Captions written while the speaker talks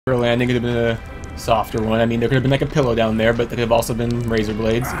landing could have been a softer one. I mean, there could have been like a pillow down there, but there could have also been razor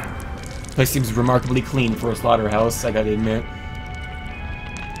blades. This place seems remarkably clean for a slaughterhouse, I gotta admit.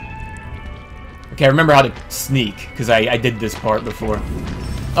 Okay, I remember how to sneak, because I did this part before.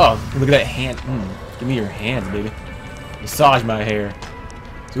 Oh, look at that hand. Give me your hands, baby. Massage my hair.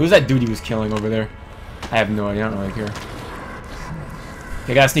 So who's that dude he was killing over there? I have no idea, I don't really care.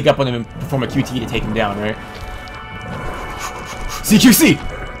 Okay, I gotta sneak up on him and perform a QT to take him down, right? CQC!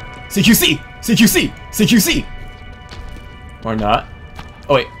 CQC! CQC! CQC! Or not.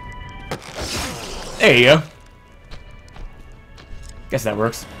 Oh, wait. There you go. Guess that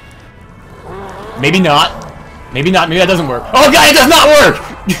works. Maybe not. Maybe not. Maybe that doesn't work. Oh god, it does not work!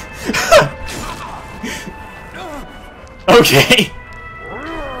 Okay.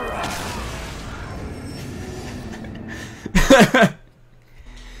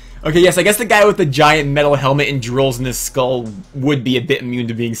 Okay, yes, I guess the guy with the giant metal helmet and drills in his skull would be a bit immune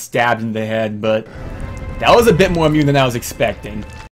to being stabbed in the head, but that was a bit more immune than I was expecting.